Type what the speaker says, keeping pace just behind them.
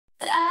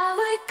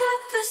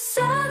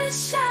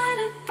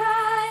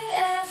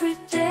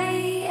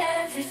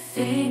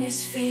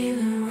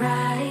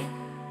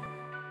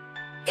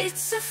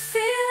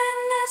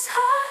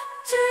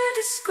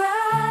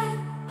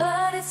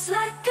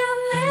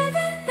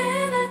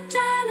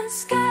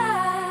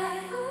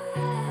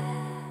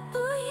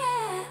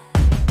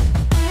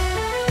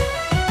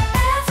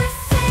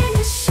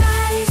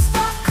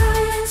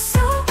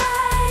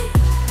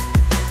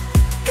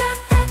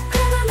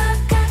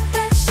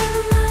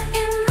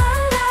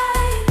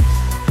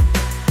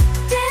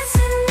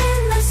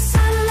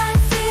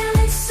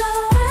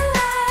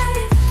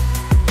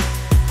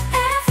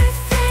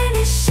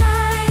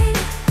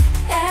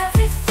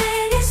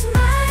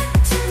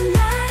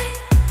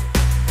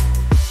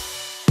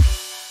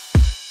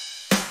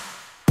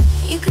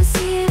You can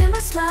see it in my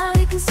smile,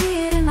 you can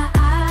see it in my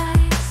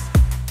eyes.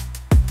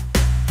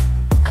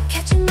 I'm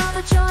catching all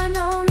the joy,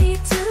 no